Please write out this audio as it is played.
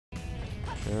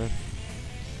Yeah.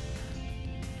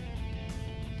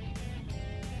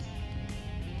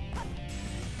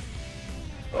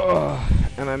 Oh,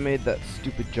 and I made that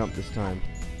stupid jump this time.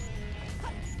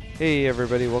 Hey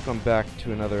everybody, welcome back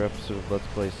to another episode of Let's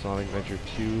Play Sonic Adventure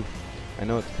 2. I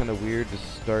know it's kind of weird to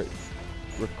start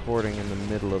recording in the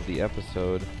middle of the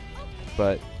episode,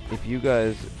 but if you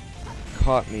guys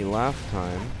caught me last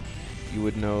time, you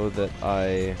would know that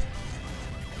I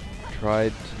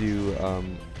tried to do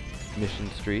Mission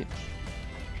Street,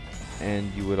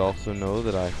 and you would also know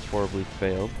that I horribly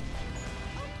failed.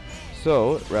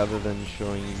 So, rather than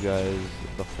showing you guys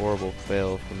the horrible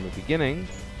fail from the beginning,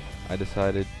 I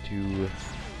decided to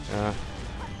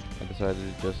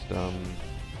just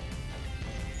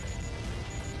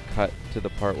cut to the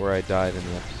part where I died in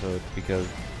the episode, because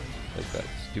like that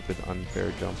stupid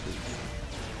unfair jump is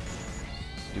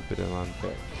stupid and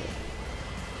unfair.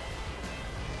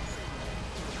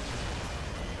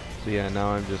 So yeah,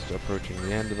 now I'm just approaching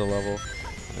the end of the level.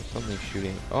 There's something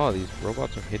shooting. Oh, these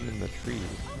robots are hidden in the trees.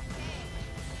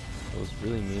 That was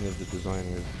really mean of the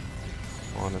designers,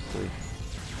 honestly.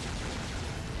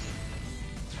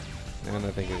 And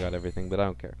I think I got everything, but I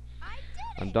don't care.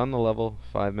 I'm done the level,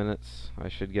 5 minutes. I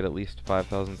should get at least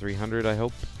 5,300, I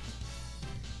hope.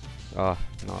 Not.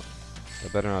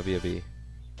 That better not be a B.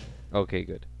 Okay,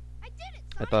 good.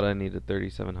 I thought I needed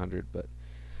 3,700, but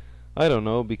I don't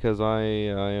know, because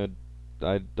I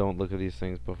don't look at these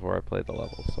things before I play the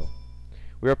level, so.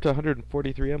 We're up to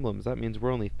 143 emblems. That means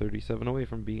we're only 37 away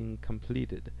from being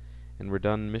completed. And we're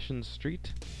done Mission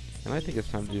Street. And I think it's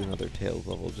time to do another Tails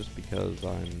level, just because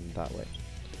I'm that way.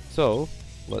 So,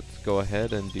 let's go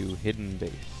ahead and do Hidden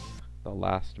Base. The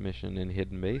last mission in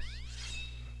Hidden Base.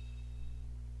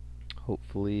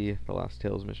 Hopefully, the last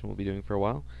Tails mission we'll be doing for a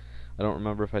while. I don't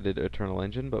remember if I did Eternal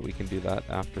Engine, but we can do that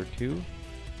after 2.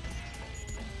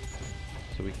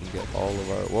 So we can get all of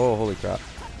our... Whoa, holy crap.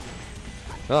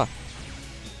 Ah!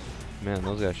 Man,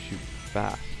 those guys shoot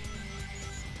fast.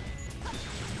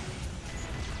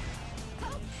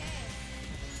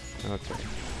 Okay.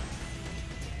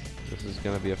 This is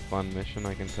gonna be a fun mission,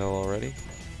 I can tell already.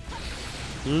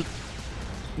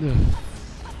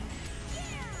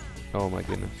 Oh my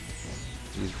goodness.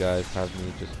 These guys have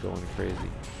me just going crazy.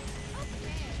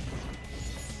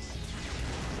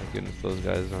 My goodness, those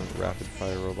guys aren't rapid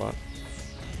fire robots.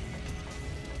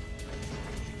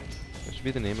 That should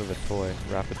be the name of a toy,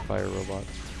 rapid fire robots.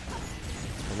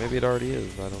 Or maybe it already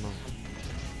is, I don't know.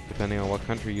 Depending on what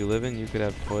country you live in, you could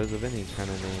have toys of any kind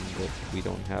of name that we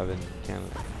don't have in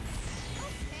Canada.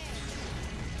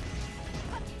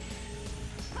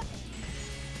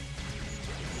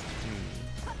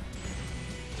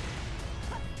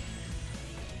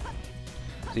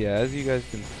 So yeah, as you guys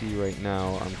can see right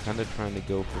now, I'm kind of trying to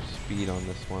go for speed on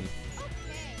this one,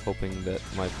 hoping that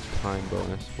my time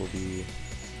bonus will be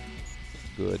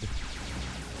good.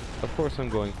 Of course I'm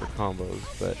going for combos,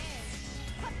 but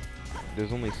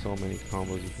there's only so many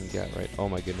combos you can get, right? Oh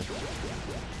my goodness.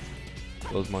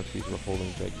 Those monkeys were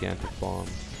holding gigantic bombs.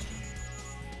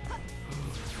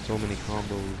 So many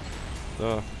combos.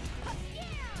 Ugh.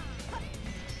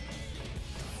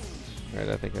 Alright,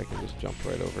 I think I can just jump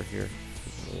right over here.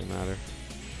 Doesn't really matter.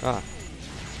 Ah!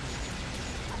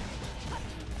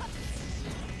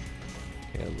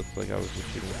 Okay, it looks like I was just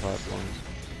shooting platforms.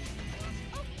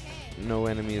 No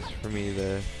enemies for me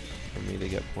to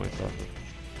get points off of.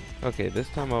 Okay, this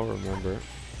time I'll remember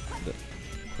that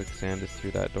quicksand is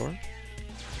through that door.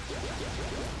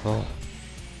 Oh.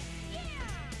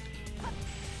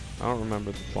 I don't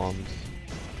remember the bombs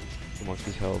the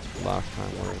monkeys held last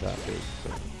time were that big,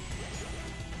 so.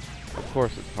 Of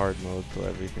course it's hard mode, so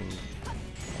everything's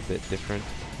a bit different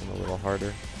and a little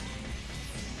harder.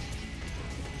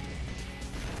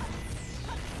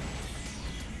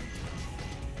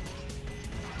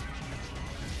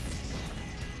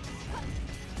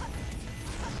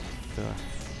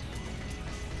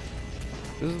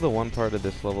 This is the one part of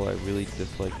this level I really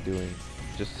dislike doing,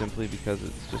 just simply because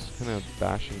it's just kind of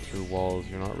bashing through walls.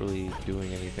 You're not really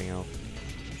doing anything else.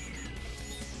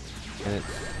 And it's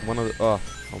one of the... Oh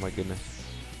my goodness.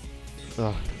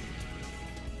 Ugh.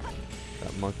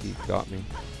 That monkey got me.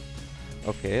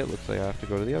 Okay, it looks like I have to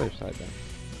go to the other side then.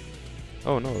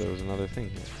 Oh no, there was another thing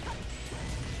here.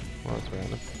 Well, that's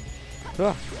random.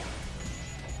 Ah!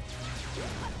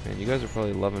 Man, you guys are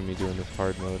probably loving me doing this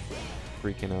hard mode.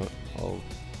 Freaking out.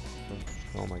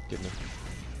 Oh my goodness.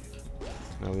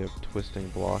 Now we have twisting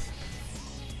blocks.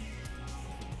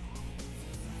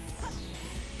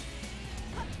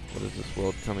 What is this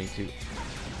world coming to?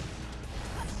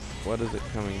 What is it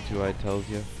coming to, I tells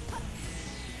you?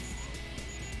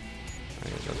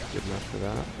 Alright, that's good enough for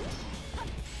that.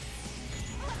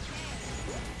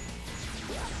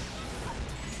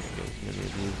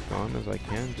 on as I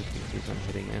can, just in case I'm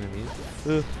hitting enemies.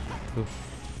 Ugh. Ugh.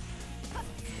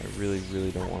 I really,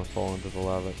 really don't want to fall into the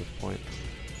lava at this point.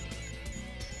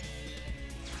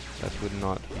 That would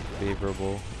not be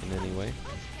favorable in any way.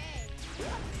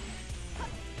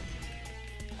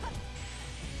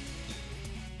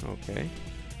 Okay.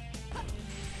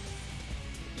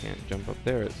 Can't jump up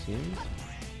there, it seems.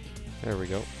 There we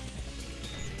go.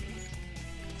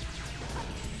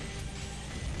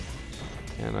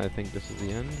 And I think this is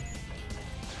the end.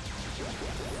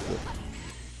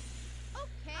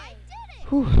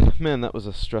 Whew, man, that was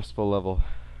a stressful level.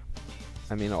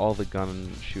 I mean, all the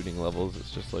gun shooting levels,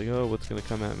 it's just like, oh, what's gonna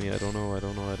come at me? I don't know, I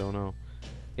don't know, I don't know.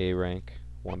 A rank.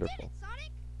 Wonderful.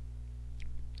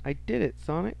 I did it,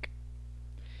 Sonic!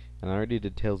 And I already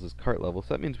did Tails' cart level,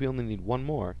 so that means we only need one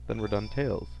more. Then we're done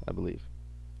Tails, I believe.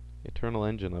 Eternal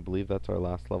Engine, I believe that's our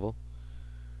last level.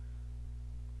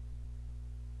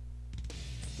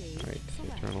 Alright,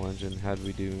 Eternal Engine, how'd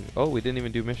we do? Oh, we didn't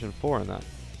even do Mission 4 in that.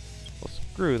 Well,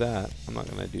 screw that. I'm not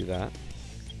gonna do that.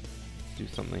 Let's do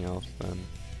something else then.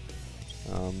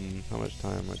 How much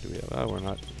time do we have? Oh, we're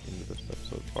not into this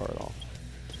episode far at all.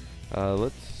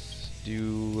 Let's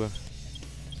do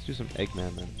some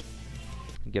Eggman then.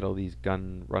 Get all these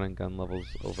run and gun levels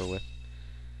over with.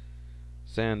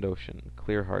 Sand Ocean,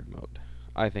 clear hard mode.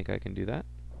 I think I can do that.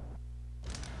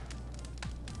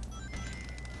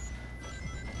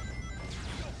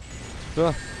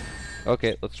 Ah.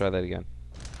 Okay, let's try that again.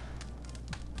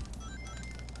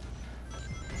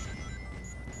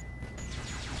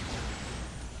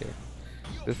 Okay.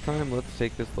 This time, let's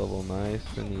take this level nice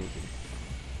and easy.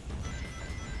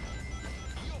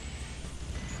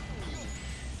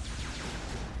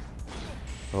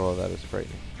 Oh, that is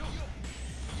frightening.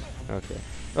 Okay.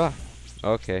 Ah!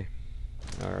 Okay.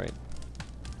 Alright.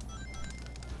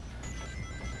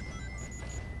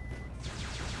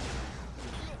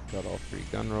 Got all 3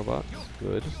 gun robots.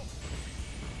 Good.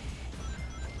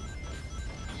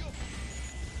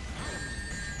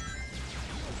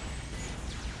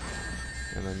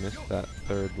 And I missed that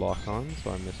 3rd lock on,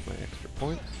 so I missed my extra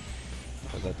points.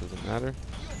 But that doesn't matter.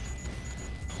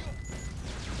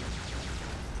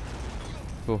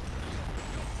 Oh, I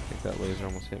think that laser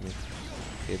almost hit me.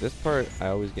 Okay, this part I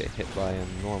always get hit by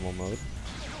in normal mode,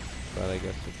 but I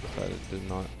guess it decided to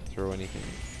not throw anything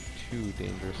too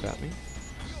dangerous at me.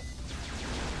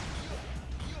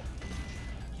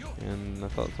 And I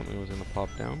thought something was going to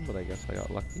pop down, but I guess I got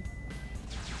lucky.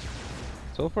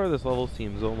 So far this level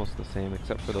seems almost the same,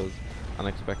 except for those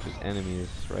unexpected enemies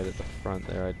right at the front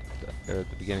there, at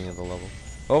the beginning of the level.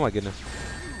 Oh my goodness.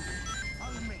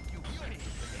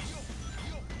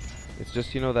 It's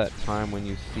just, you know, that time when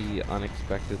you see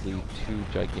unexpectedly 2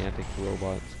 gigantic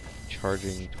robots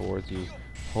charging towards you,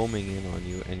 homing in on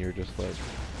you, and you're just like,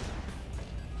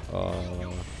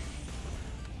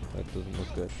 that doesn't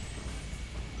look good.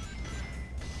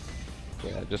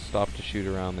 Yeah, just stop to shoot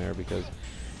around there because,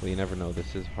 well, you never know,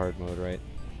 this is hard mode, right?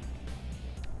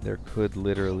 There could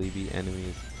literally be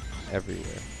enemies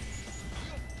everywhere.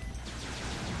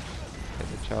 Get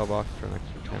the Chow Box for an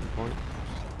extra 10 points.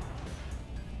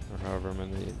 Or however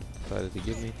many they decided to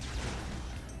give me.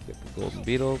 Get the Golden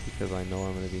Beetle because I know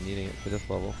I'm going to be needing it for this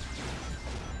level.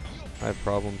 I have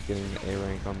problems getting the A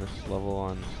rank on this level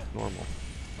on normal.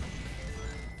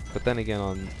 But then again,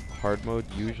 on hard mode,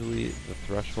 usually the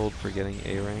threshold for getting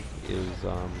A rank is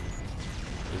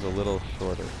a little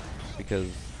shorter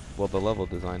because, well, the level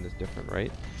design is different,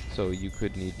 right? So you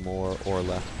could need more or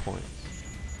less points.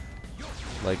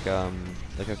 Like I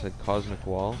said, Cosmic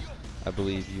Wall, I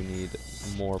believe you need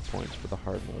more points for the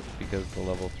hard mode because the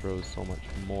level throws so much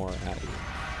more at you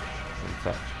and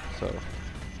such. So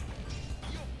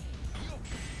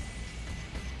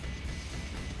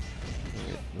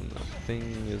right, and the thing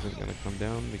isn't going to come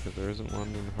down because there isn't one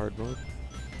in hard mode.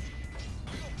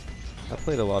 I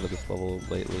played a lot of this level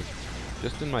lately,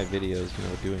 just in my videos, you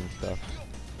know, doing stuff.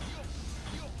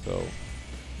 So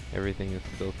everything is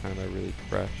still kind of really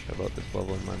fresh about this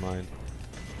level in my mind.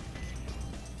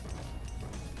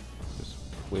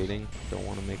 Waiting, don't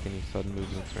want to make any sudden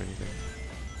movements or anything.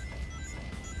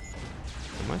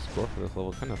 And my score for this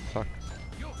level kind of sucks.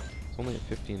 It's only at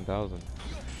 15,000.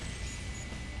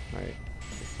 Alright,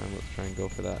 this time let's try and go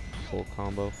for that full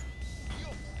combo.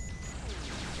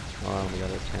 Oh, I only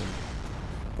got a 10.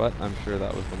 But I'm sure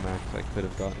that was the max I could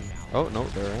have gotten. Oh, no,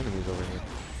 there are enemies over here.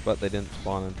 But they didn't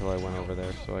spawn until I went over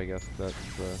there, so I guess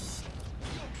that's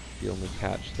the only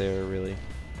catch there, really.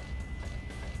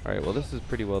 Alright, well this is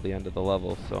pretty well the end of the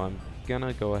level, so I'm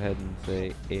gonna go ahead and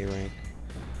say A rank,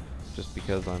 just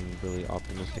because I'm really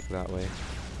optimistic that way.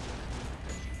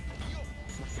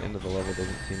 The end of the level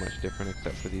doesn't seem much different,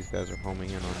 except for these guys are homing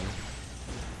in on me.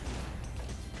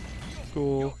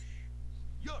 Cool.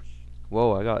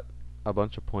 Whoa, I got a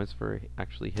bunch of points for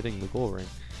actually hitting the goal ring.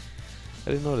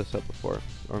 I didn't notice that before.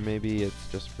 Or maybe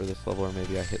it's just for this level, or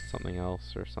maybe I hit something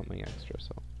else or something extra,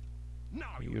 so.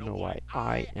 You know why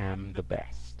I am the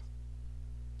best.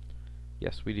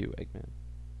 Yes, we do, Eggman.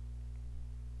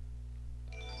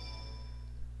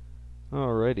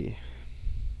 Alrighty.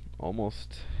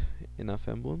 Almost enough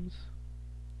emblems?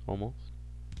 Almost.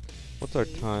 What's our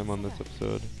time on this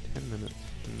episode? 10 minutes.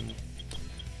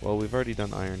 Well, we've already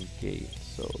done Iron Gate,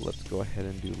 so let's go ahead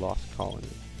and do Lost Colony.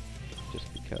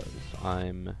 Just because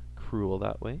I'm cruel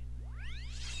that way.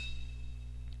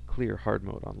 Clear hard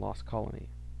mode on Lost Colony.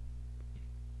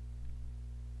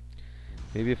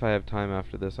 Maybe if I have time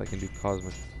after this, I can do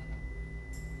Cosmic.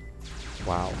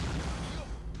 Wow.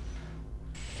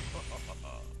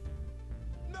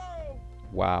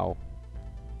 Wow.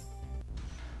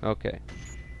 Okay.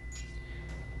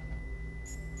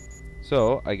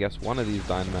 So, I guess one of these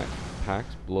Dynamax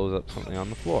packs blows up something on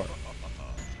the floor.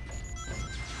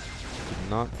 Did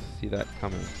not see that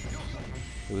coming.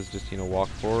 It was just, you know, walk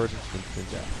forward, instant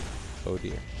death. Oh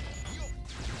dear.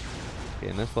 Okay,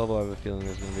 in this level I have a feeling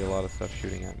there's going to be a lot of stuff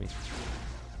shooting at me.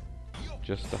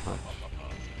 Just a hunch.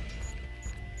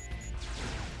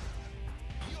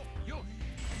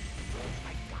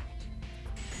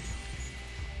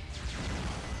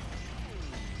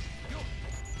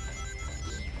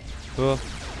 Oh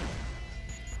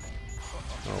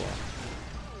well.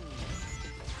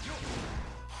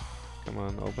 Come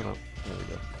on, open up. There we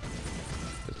go.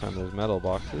 This time there's metal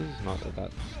boxes, not that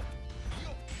that's...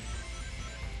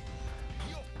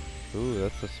 Ooh,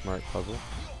 that's a smart puzzle.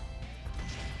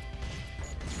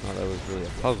 Not that it was really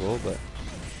a puzzle, but...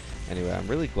 Anyway, I'm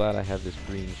really glad I have this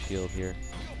green shield here.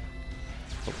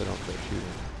 Hope they don't start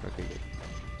shooting. Okay, good.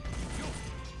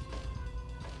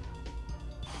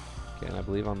 Okay, and I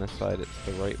believe on this side it's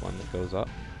the right one that goes up.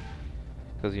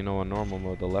 Because, you know, in normal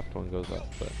mode the left one goes up,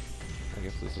 but I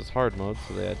guess this is hard mode,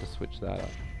 so they had to switch that up.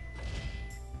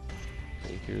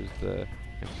 Okay, here's the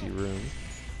empty room.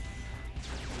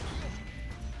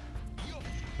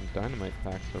 Some dynamite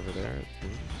packs over there, it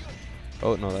seems.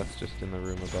 Oh, no, that's just in the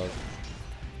room above.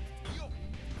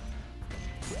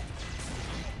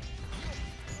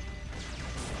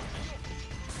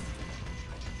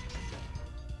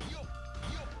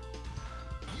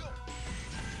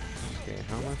 Okay,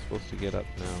 how am I supposed to get up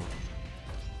now?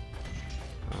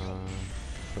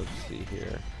 Let's see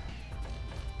here.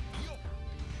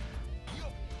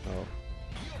 Oh.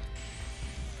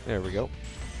 There we go.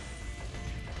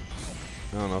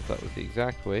 I don't know if that was the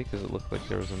exact way, because it looked like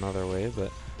there was another way,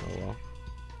 but oh well.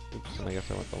 Oops, and I guess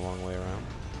I went the long way around.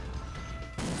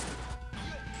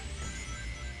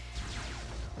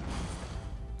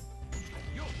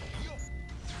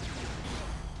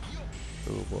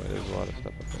 Oh boy, there's a lot of stuff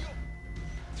up there.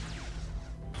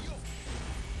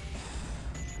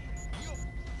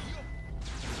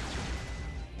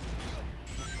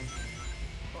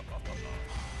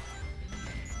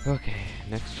 Okay,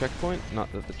 next checkpoint.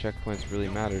 Not that the checkpoints really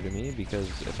matter to me, because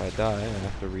if I die, I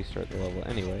have to restart the level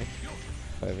anyway.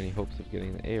 If I have any hopes of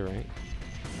getting the A rank.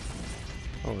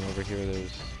 Oh, and over here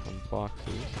there's some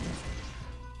boxes.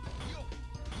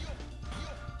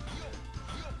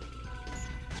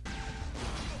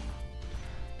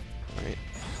 Alright.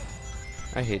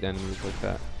 I hate enemies like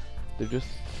that. They're just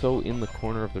so in the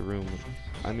corner of the room.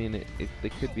 I mean, they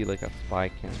could be like a spy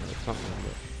camera or something,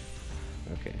 but...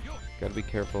 Okay. Gotta be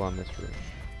careful on this room.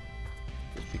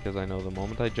 Just because I know the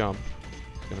moment I jump,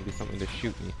 there's gonna be something to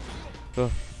shoot me.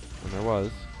 Ugh. And there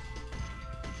was.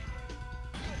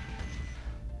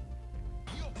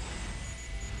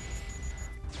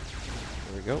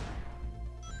 There we go.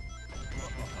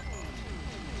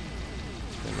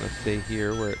 I'm gonna stay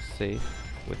here where it's safe,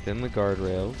 within the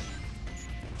guardrails,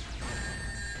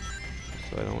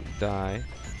 so I don't die.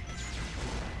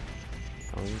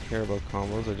 I don't even care about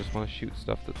combos, I just want to shoot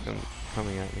stuff that's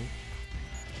coming at me.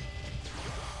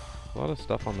 A lot of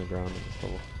stuff on the ground in this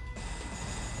level.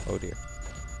 Oh dear.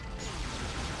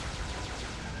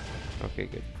 Okay,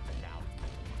 good.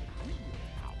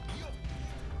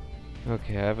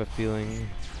 Okay, I have a feeling...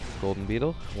 Golden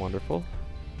Beetle, wonderful.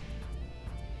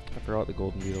 I forgot the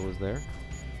Golden Beetle was there.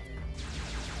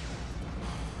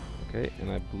 Okay, and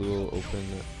I blew open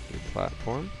the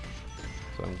platform.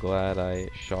 So I'm glad I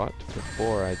shot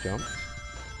before I jumped.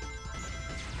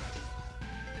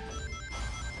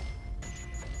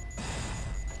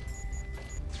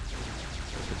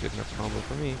 That's a good enough combo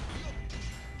for me.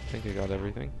 I think I got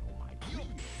everything.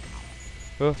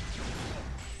 Oh.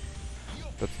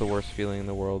 That's the worst feeling in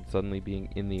the world, suddenly being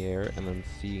in the air and then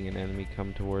seeing an enemy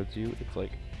come towards you. It's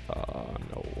like,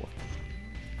 no.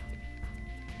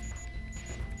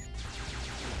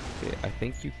 Okay, I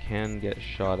think you can get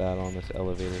shot at on this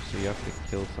elevator, so you have to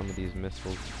kill some of these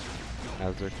missiles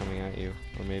as they're coming at you.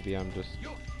 Or maybe I'm just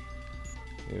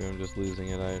losing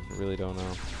it, I really don't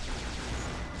know.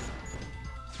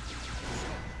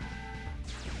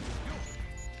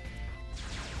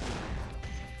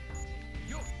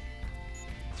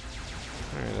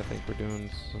 Alright, I think we're doing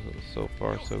so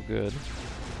far so good.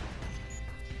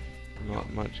 Not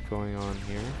much going on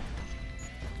here.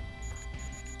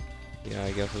 Yeah,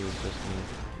 I guess it was just me.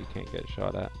 You can't get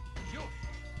shot at.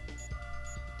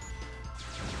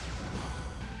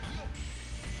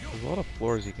 There's a lot of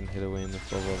floors you can hit away in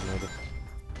this level, I've noticed.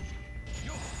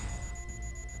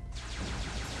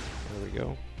 There we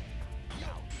go.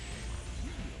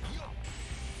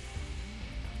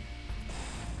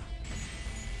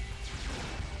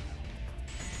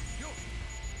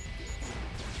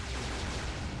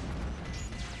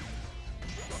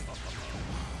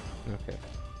 Okay.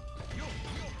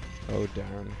 Oh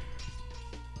darn.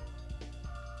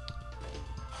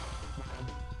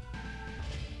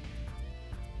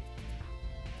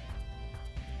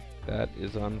 That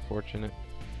is unfortunate.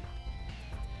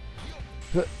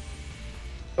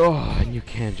 Oh, and you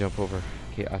can jump over.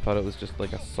 Okay, I thought it was just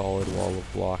like a solid wall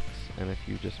of blocks, and if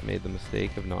you just made the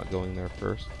mistake of not going there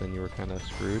first, then you were kind of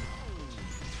screwed.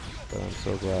 But I'm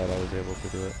so glad I was able to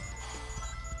do it.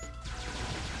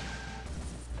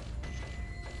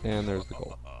 And there's the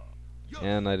goal.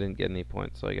 And I didn't get any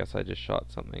points, so I guess I just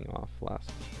shot something off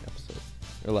last episode,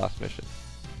 or last mission.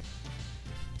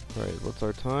 Alright, what's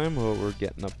our time? Well, we're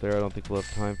getting up there. I don't think we'll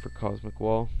have time for Cosmic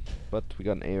Wall, but we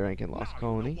got an A rank in Lost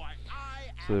Colony.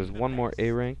 So there's one more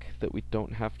A rank that we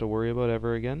don't have to worry about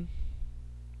ever again.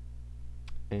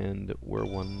 And we're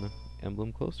one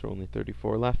emblem closer, only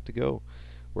 34 left to go.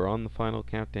 We're on the final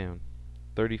countdown.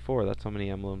 34, that's how many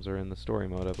emblems are in the story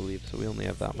mode, I believe, so we only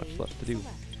have that much left to do.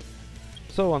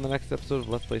 So on the next episode of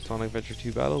Let's Play Sonic Adventure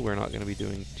 2 Battle, we're not going to be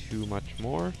doing too much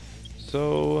more.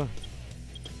 So,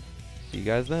 see you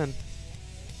guys then.